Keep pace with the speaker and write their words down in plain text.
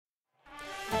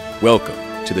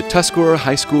Welcome to the Tuscarora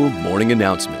High School Morning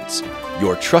Announcements,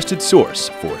 your trusted source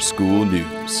for school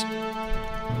news.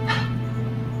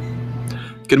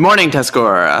 Good morning,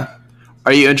 Tuscarora.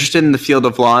 Are you interested in the field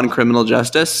of law and criminal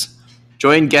justice?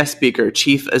 Join guest speaker,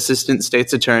 Chief Assistant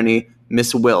State's Attorney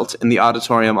Miss Wilt in the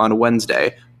auditorium on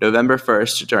Wednesday, November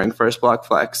 1st during First Block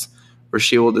Flex, where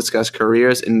she will discuss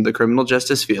careers in the criminal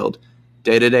justice field,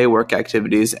 day-to-day work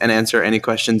activities, and answer any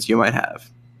questions you might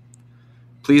have.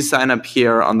 Please sign up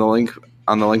here on the link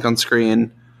on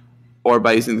screen or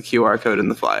by using the QR code in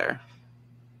the flyer.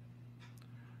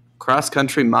 Cross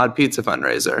Country Mod Pizza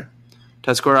Fundraiser.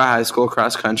 Tuscarora High School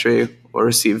Cross Country will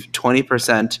receive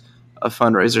 20% of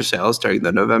fundraiser sales during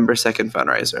the November 2nd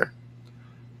fundraiser.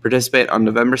 Participate on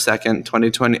November 2nd,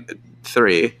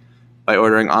 2023 by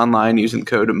ordering online using the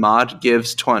code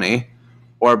MODGIVES20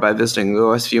 or by visiting the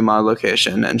Westview Mod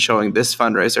location and showing this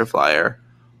fundraiser flyer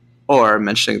or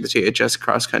mentioning the THS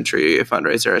Cross Country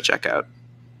fundraiser at checkout.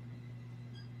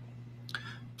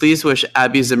 Please wish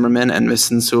Abby Zimmerman and Miss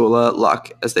Insula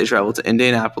luck as they travel to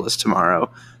Indianapolis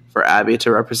tomorrow for Abby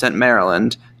to represent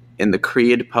Maryland in the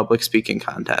Creed Public Speaking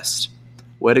Contest.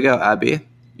 Way to go, Abby.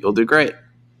 You'll do great.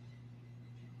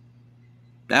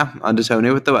 Now, on to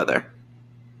Tony with the weather.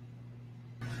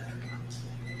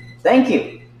 Thank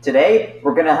you. Today,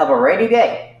 we're going to have a rainy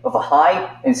day with a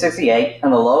high in 68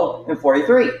 and a low in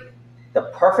 43. The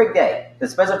perfect day to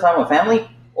spend some time with family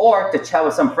or to chat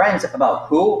with some friends about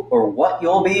who or what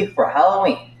you'll be for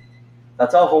Halloween.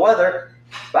 That's all for weather.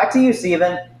 Back to you,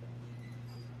 Steven.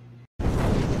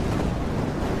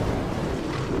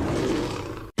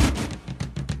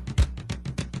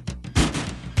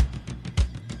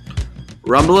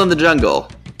 Rumble in the Jungle.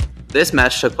 This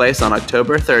match took place on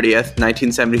October 30th,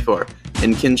 1974,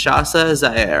 in Kinshasa,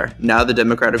 Zaire, now the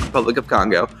Democratic Republic of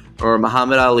Congo, where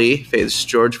Muhammad Ali faced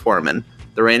George Foreman,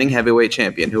 the reigning heavyweight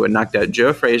champion who had knocked out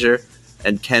Joe Frazier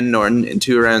and Ken Norton in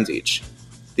 2 rounds each.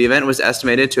 The event was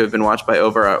estimated to have been watched by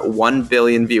over 1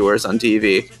 billion viewers on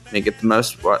TV, making it the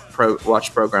most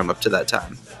watched program up to that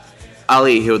time.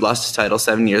 Ali, who had lost his title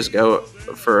 7 years ago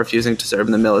for refusing to serve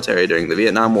in the military during the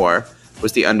Vietnam War,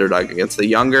 was the underdog against the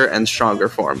younger and stronger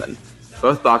Foreman.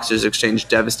 Both boxers exchanged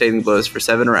devastating blows for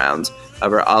 7 rounds.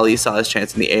 However, Ali saw his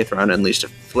chance in the 8th round and unleashed a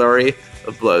flurry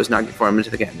of blows, knocking Foreman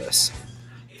to the canvas.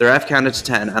 The ref counted to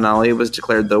 10, and Ali was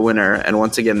declared the winner and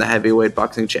once again the heavyweight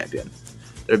boxing champion.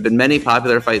 There have been many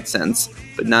popular fights since,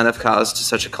 but none have caused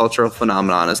such a cultural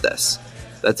phenomenon as this.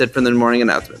 That's it for the morning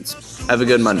announcements. Have a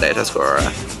good Monday,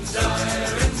 Tuscarora.